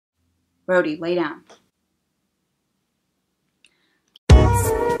Brody, lay down.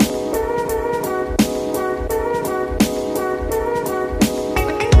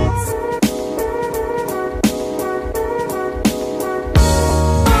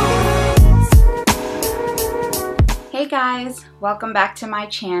 Hey guys, welcome back to my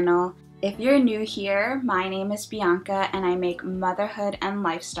channel. If you're new here, my name is Bianca and I make motherhood and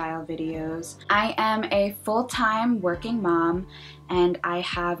lifestyle videos. I am a full-time working mom and I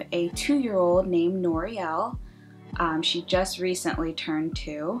have a 2-year-old named Noriel. She just recently turned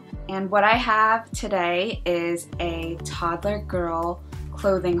 2. And what I have today is a toddler girl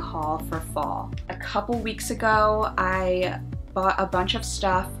clothing haul for fall. A couple weeks ago, I bought a bunch of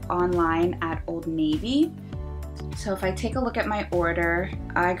stuff online at Old Navy. So if I take a look at my order,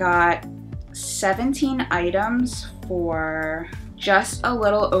 I got 17 items for just a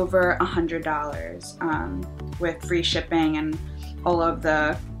little over $100 with free shipping and all of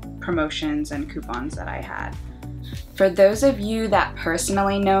the promotions and coupons that I had. For those of you that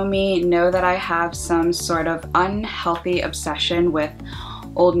personally know me, know that I have some sort of unhealthy obsession with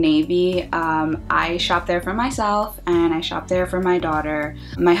Old Navy. I shop there for myself and I shop there for my daughter.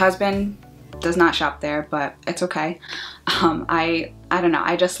 My husband does not shop there, but it's okay. I don't know,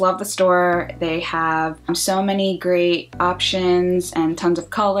 I just love the store. They have so many great options and tons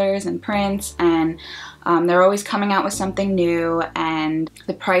of colors and prints, and they're always coming out with something new, and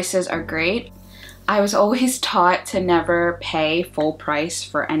the prices are great. I was always taught to never pay full price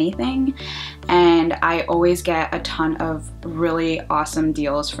for anything, and I always get a ton of really awesome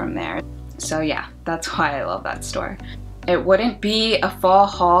deals from there. So yeah, that's why I love that store. It wouldn't be a fall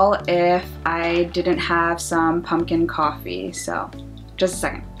haul if I didn't have some pumpkin coffee, so just a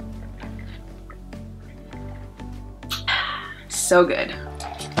second. So good.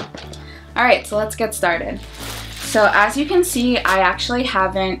 Alright, so let's get started. So as you can see, I actually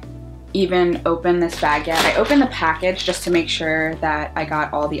haven't even opened this bag yet. I opened the package just to make sure that I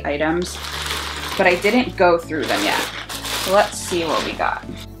got all the items, but I didn't go through them yet. So let's see what we got.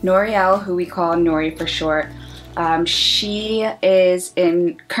 Noriel, who we call Nori for short, she is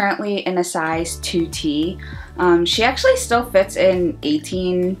currently in a size 2T. She actually still fits in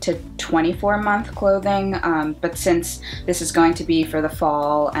 18 to 24 month clothing, but since this is going to be for the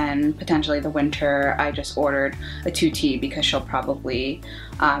fall and potentially the winter, I just ordered a 2T because she'll probably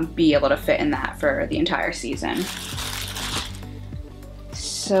be able to fit in that for the entire season.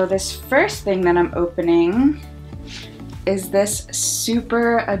 So this first thing that I'm opening is this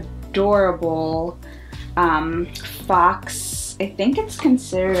super adorable fox. I think it's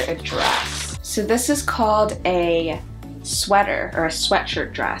considered a dress. So this is called a sweater or a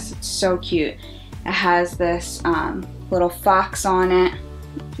sweatshirt dress. It's so cute. It has this little fox on it.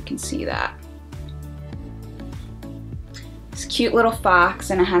 You can see that. This cute little fox,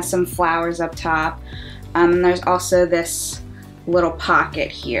 and it has some flowers up top. And there's also this little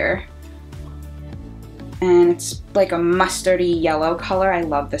pocket here. And it's like a mustardy yellow color. I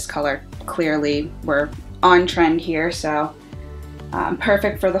love this color. Clearly we're on trend here, so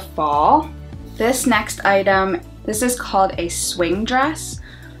perfect for the fall. This next item, this is called a swing dress.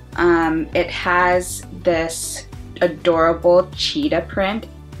 It has this adorable cheetah print.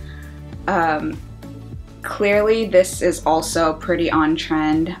 Clearly this is also pretty on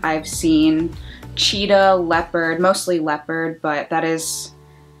trend. I've seen cheetah, leopard, mostly leopard, but that is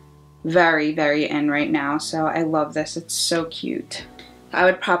very, very in right now, so I love this. It's so cute. I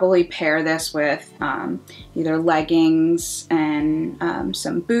would probably pair this with either leggings and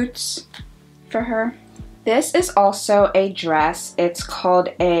some boots for her. This is also a dress. It's called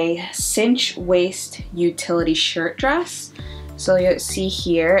a Cinched-Waist utility shirt dress. So you'll see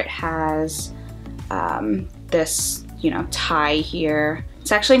here it has this, tie here.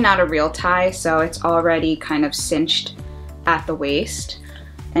 It's actually not a real tie, so it's already kind of cinched at the waist.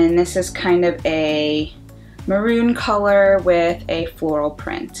 And this is kind of a maroon color with a floral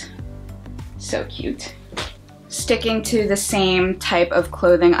print. So cute. Sticking to the same type of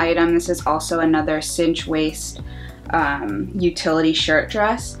clothing item, this is also another Cinched-Waist utility shirt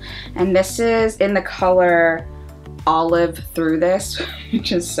dress. And this is in the color olive through this,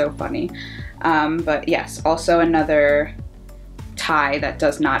 which is so funny. But yes, also another tie that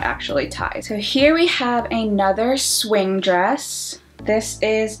does not actually tie. So here we have another swing dress. This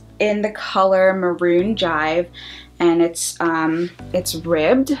is in the color Maroon Jive, and it's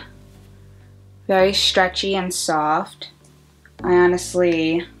ribbed, very stretchy and soft. I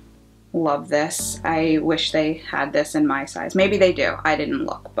honestly love this. I wish they had this in my size. Maybe they do. I didn't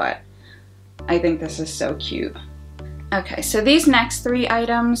look, but I think this is so cute. Okay, so these next 3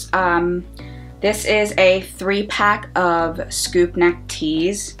 items, this is a 3-pack of scoop neck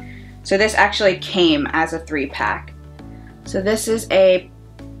tees. So this actually came as a 3-pack. So this is a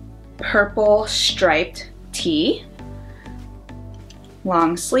purple striped tee,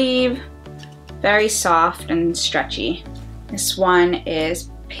 long sleeve, very soft and stretchy. This one is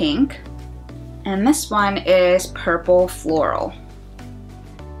pink, and this one is purple floral.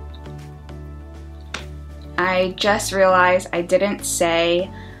 I just realized I didn't say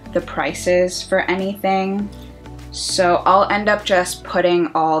the prices for anything, so I'll end up just putting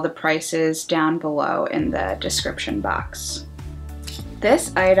all the prices down below in the description box.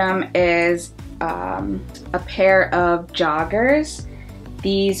 This item is a pair of joggers.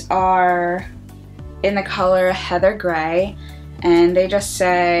 These are in the color Heather Gray, and they just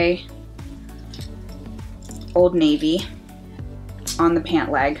say Old Navy on the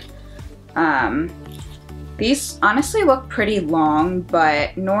pant leg. These honestly look pretty long,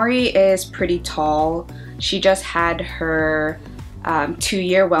 but Nori is pretty tall. She just had her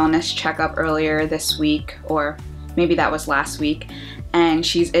 2-year wellness checkup earlier this week, or maybe that was last week, and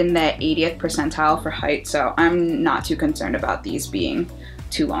she's in the 80th percentile for height, so I'm not too concerned about these being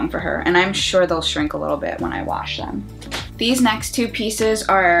too long for her, and I'm sure they'll shrink a little bit when I wash them. These next 2 pieces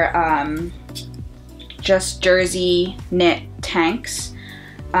are just jersey knit tanks.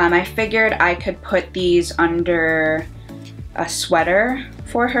 I figured I could put these under a sweater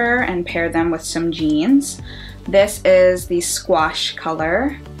for her and pair them with some jeans. This is the squash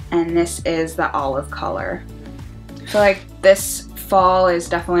color, and this is the olive color. I feel like this fall is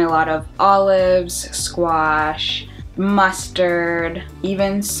definitely a lot of olives, squash, mustard,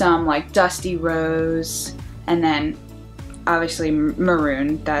 even some like dusty rose, and then obviously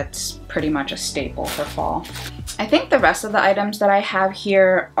maroon. That's pretty much a staple for fall. I think the rest of the items that I have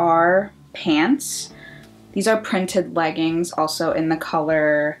here are pants. These are printed leggings, also in the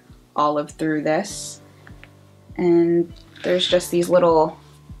color olive through this. And there's just these little,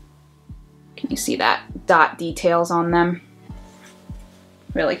 can you see that, dot details on them?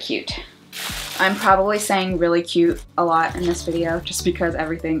 Really cute. I'm probably saying really cute a lot in this video just because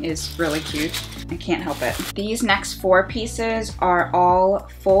everything is really cute. I can't help it. These next 4 pieces are all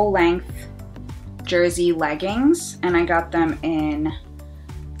full-length jersey leggings, and I got them in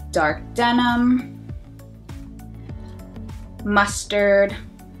dark denim, mustard,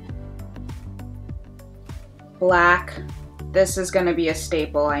 black. This is gonna be a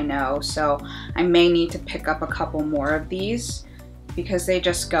staple, I know, so I may need to pick up a couple more of these because they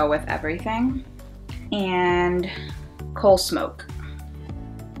just go with everything. And coal smoke.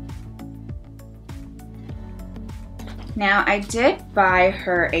 Now I did buy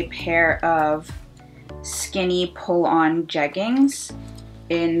her a pair of skinny pull-on jeggings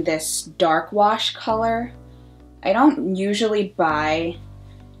in this dark wash color. I don't usually buy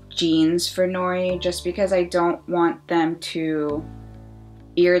jeans for Nori just because I don't want them to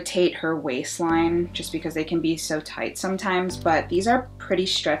irritate her waistline, just because they can be so tight sometimes, but these are pretty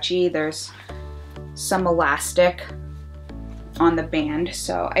stretchy. There's some elastic on the band,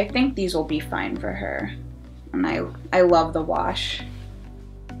 so I think these will be fine for her. And I love the wash.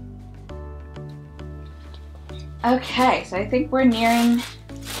 Okay, so I think we're nearing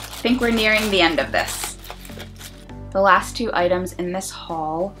the end of this. The last 2 items in this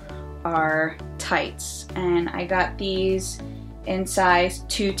haul are tights, and I got these in size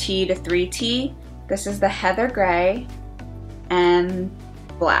 2T to 3T. This is the Heather Gray and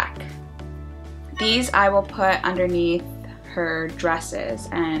black. These I will put underneath her dresses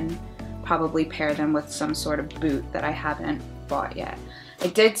and probably pair them with some sort of boot that I haven't bought yet. I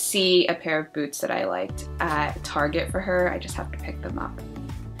did see a pair of boots that I liked at Target for her. I just have to pick them up.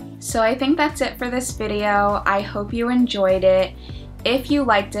 So I think that's it for this video. I hope you enjoyed it. If you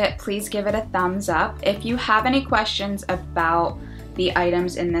liked it, please give it a thumbs up. If you have any questions about the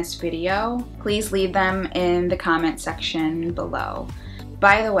items in this video, please leave them in the comment section below.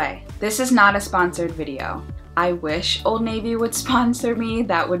 By the way, this is not a sponsored video. I wish Old Navy would sponsor me.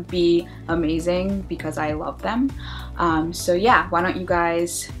 That would be amazing because I love them. So yeah, why don't you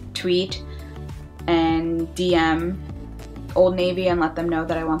guys tweet and DM Old Navy and let them know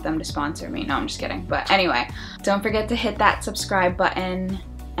that I want them to sponsor me. No, I'm just kidding. But anyway, don't forget to hit that subscribe button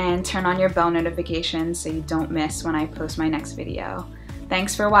and turn on your bell notifications so you don't miss when I post my next video.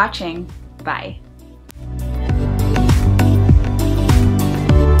 Thanks for watching. Bye.